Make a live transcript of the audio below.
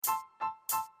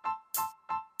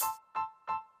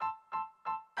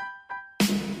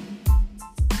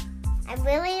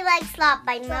really like Slop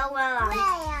by Mo Willems.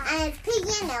 And it's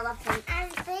Piggy and Elephant.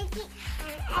 And Piggy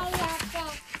and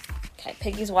Elephant. Okay,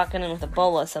 Piggy's walking in with a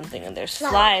bowl of something, and there's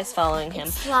flies following him.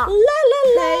 Slop. La la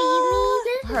la.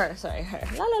 Her, you mean? Her.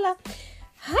 La la la.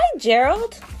 Hi,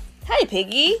 Gerald. Hi,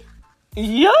 Piggy.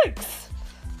 Yikes.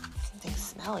 Something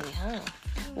smelly, huh?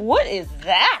 What is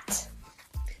that?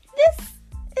 This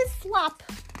is Slop.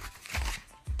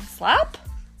 Slop?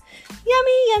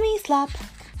 Yummy, yummy Slop.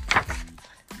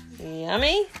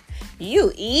 Yummy?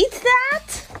 You eat that?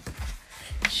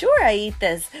 Sure, I eat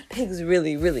this. Pigs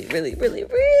really, really, really, really,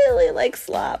 really like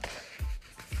slop.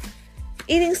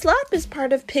 Eating slop is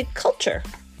part of pig culture.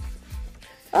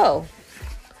 Oh,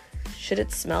 should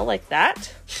it smell like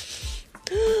that?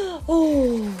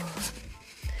 Oh.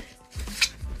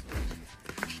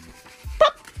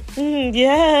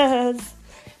 Yes.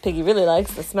 Piggy really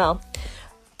likes the smell.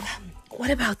 What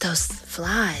about those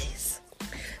flies?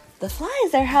 The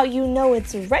flies are how you know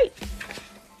it's ripe.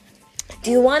 Do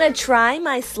you want to try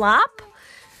my slop?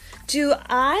 Do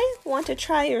I want to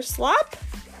try your slop?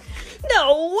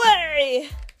 No way!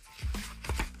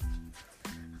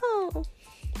 Oh.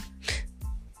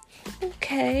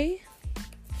 Okay.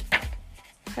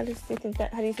 How do you think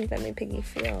that made Piggy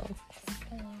feel?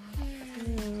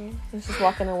 He's just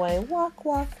walking away. Walk,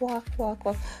 walk, walk, walk,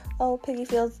 walk. Oh, Piggy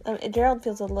feels. Gerald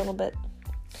feels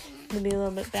maybe a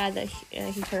little bit bad that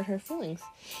he hurt her feelings.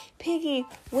 Piggy,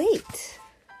 wait.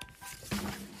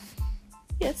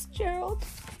 Yes, Gerald.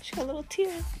 She got a little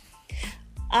tear.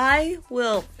 I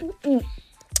will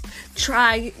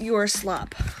try your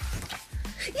slop.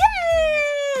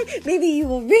 Yay! Maybe you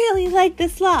will really like the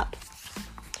slop.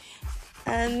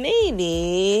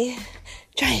 Maybe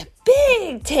try a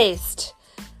big taste.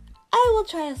 I will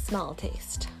try a small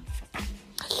taste.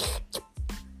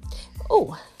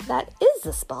 Oh, that is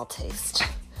a small taste.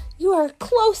 You are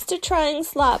close to trying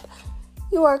slop.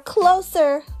 You are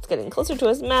closer. It's getting closer to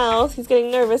his mouth. He's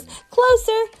getting nervous.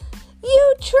 Closer.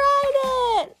 You tried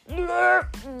it.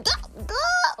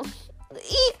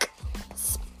 Eek.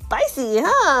 Spicy,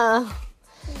 huh?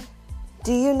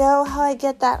 Do you know how I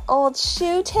get that old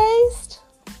shoe taste?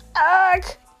 Arg.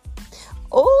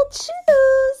 Old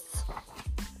shoes.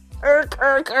 Irk,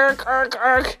 irk, irk, irk,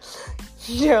 irk.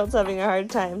 Gerald's having a hard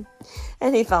time.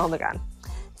 And he fell on the ground.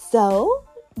 So,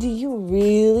 do you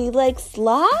really like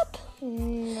slop?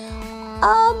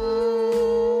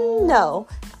 No,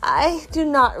 I do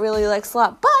not really like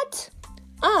slop, but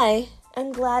I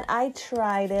am glad I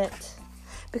tried it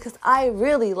because I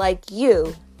really like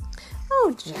you.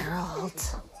 Oh, Gerald.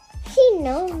 She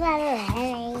knows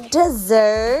better.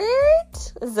 Dessert?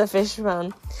 This is a fish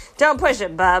bone. Don't push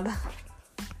it, bub.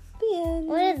 The end.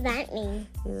 What does that mean?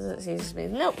 He just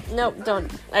means, nope,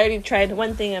 don't. I already tried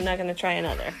one thing, I'm not going to try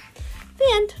another. The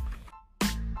end.